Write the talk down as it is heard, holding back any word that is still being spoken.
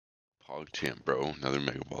PogChamp, bro. Another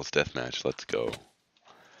Mega Balls Deathmatch. Let's go.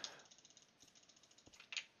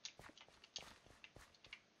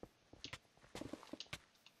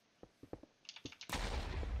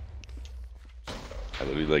 I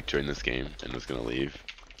literally like joined this game and was gonna leave,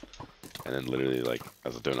 and then literally like I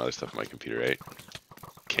was doing other stuff on my computer, right?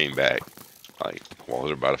 Came back, like while we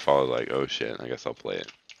were about to follow, like, oh shit, I guess I'll play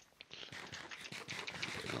it.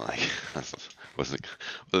 And, like I wasn't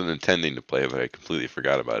intending to play it, but I completely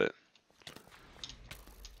forgot about it.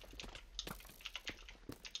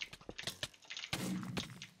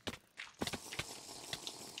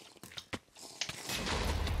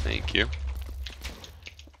 Thank you.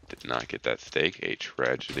 Did not get that steak. A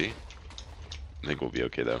tragedy. I think we'll be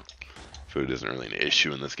okay though. Food isn't really an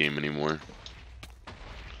issue in this game anymore.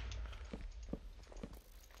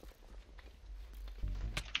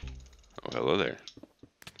 Oh, hello there,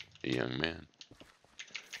 young man.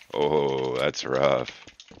 Oh, that's rough.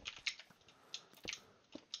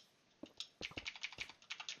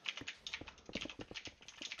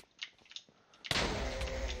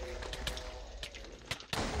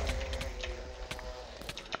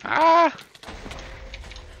 Ah!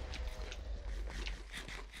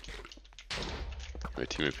 My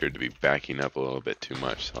team appeared to be backing up a little bit too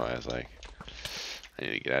much, so I was like, I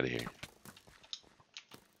need to get out of here.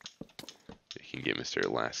 You can get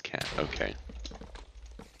Mr. Last Cat. Okay.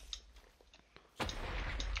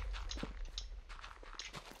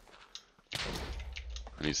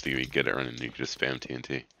 I used to be good at running, you could just spam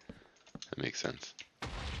TNT. That makes sense.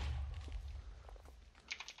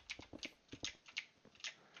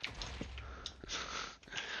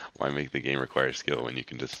 Why make the game require skill when you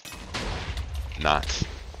can just not?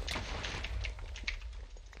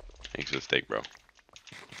 Thanks for the steak, bro.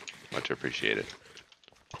 Much appreciated.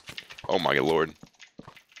 Oh my lord.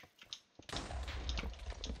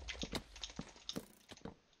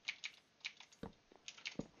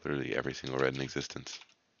 Literally every single red in existence.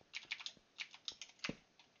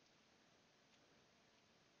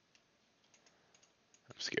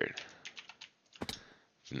 I'm scared.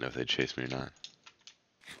 Didn't know if they'd chase me or not.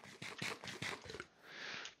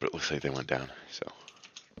 But it looks like they went down, so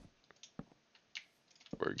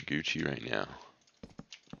we're Gucci right now.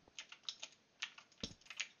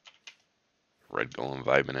 Red Golem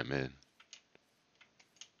vibing at mid.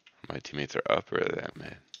 My teammates are up or are they at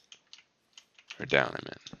mid? Or down, I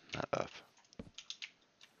meant, not up.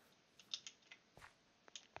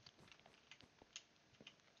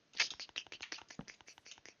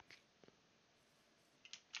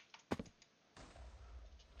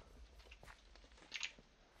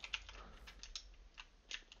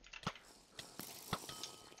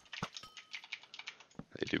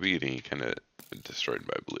 They do be getting kind of destroyed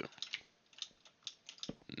by blue.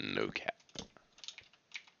 No cap.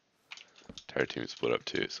 Entire team split up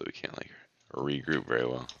too, so we can't like regroup very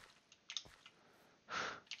well.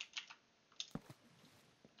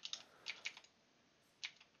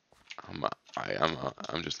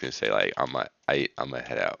 I'm just gonna say like I'm gonna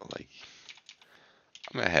head out. Like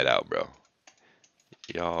I'm gonna head out, bro.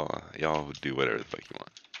 Y'all do whatever the fuck you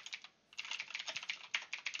want.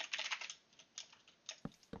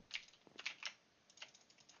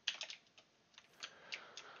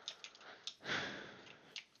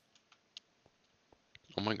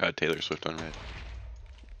 Oh my god, Taylor Swift on red.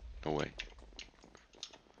 No way.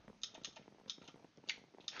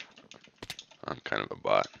 I'm kind of a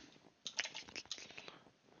bot.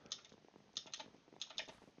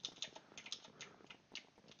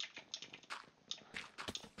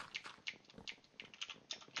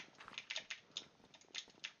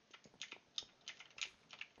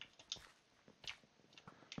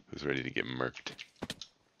 Who's ready to get murked?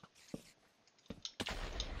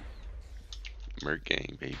 Murk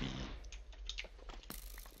gang, baby.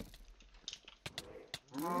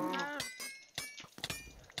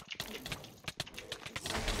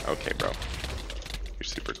 Okay, bro. You're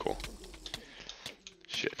super cool.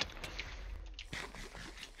 Shit.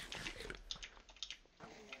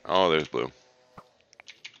 Oh, there's blue.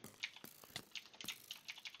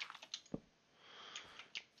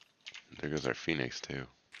 There goes our Phoenix, too.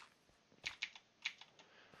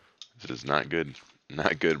 This is not good.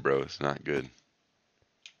 Not good, bro. It's not good.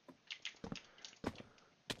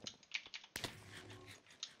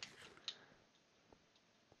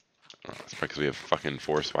 Oh, it's probably because we have fucking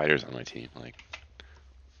 4 spiders on my team. Like,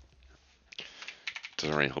 it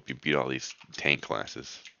doesn't really help you beat all these tank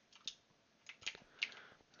classes.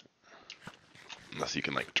 Unless you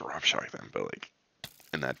can, like, drop shock them, but, like,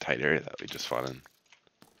 in that tight area that we just fought in.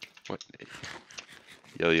 What?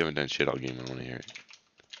 Yo, you haven't done shit all game. I don't want to hear it.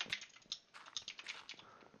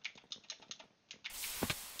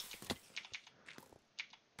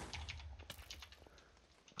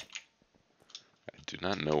 do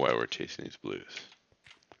not know why we're chasing these blues,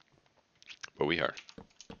 but we are.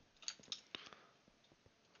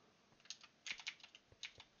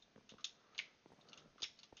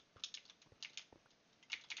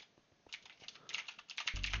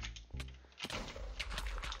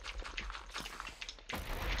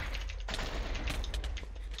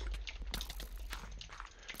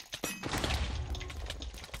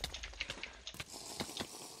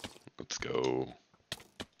 Let's go.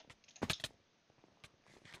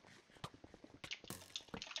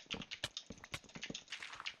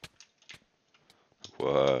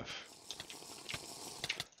 Woof.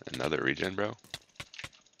 Another regen, bro? How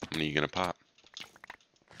many are you gonna pop?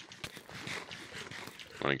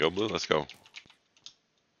 Wanna go blue? Let's go.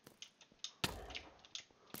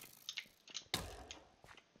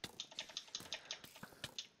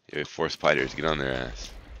 You have 4 spiders, get on their ass.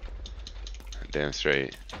 Damn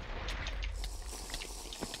straight.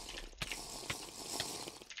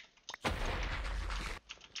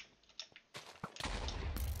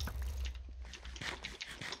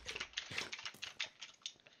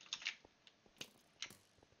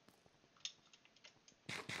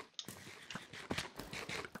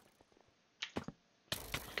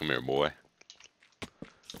 Come here, boy.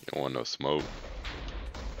 You don't want no smoke.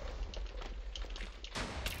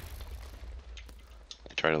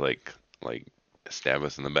 They try to like stab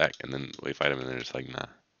us in the back, and then we fight them, and they're just like, nah.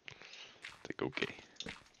 It's like, okay.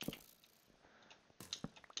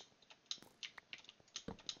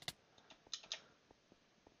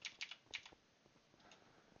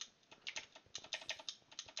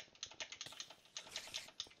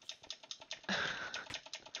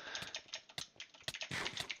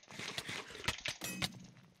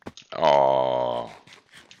 Oh,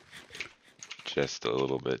 just a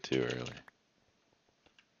little bit too early.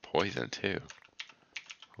 Poison too.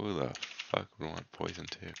 Who the fuck would want poison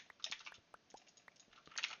too?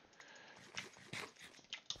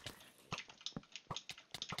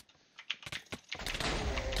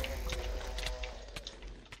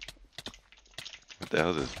 What the hell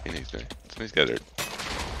is this Phoenix doing? These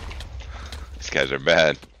guys are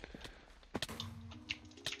bad.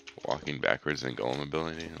 Walking backwards and golem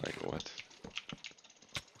ability? Like what?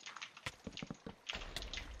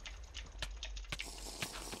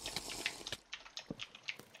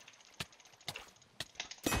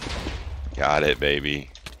 Got it, baby.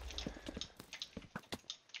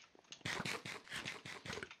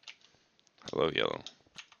 Hello, yellow.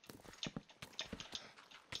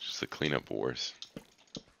 Just a cleanup wars.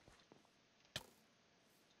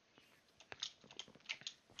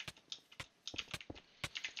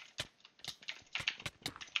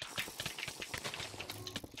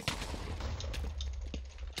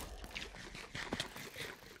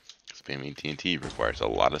 Spamming TNT requires a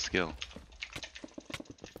lot of skill.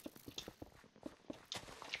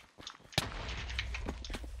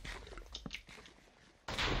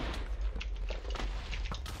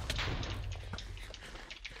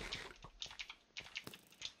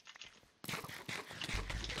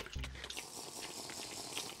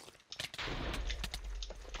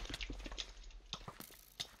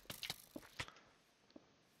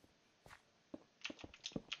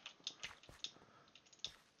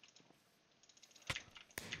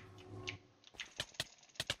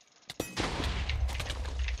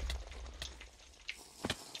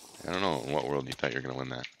 I don't know in what world you thought you were going to win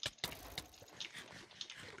that.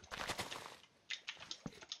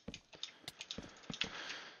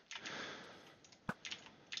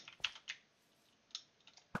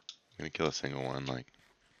 I'm going to kill a single one, like,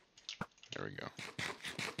 there we go.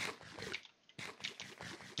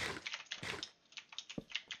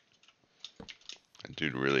 That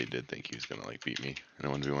dude really did think he was going to, like, beat me.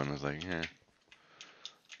 And 1v1 was like, yeah.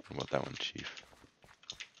 What about that one, chief?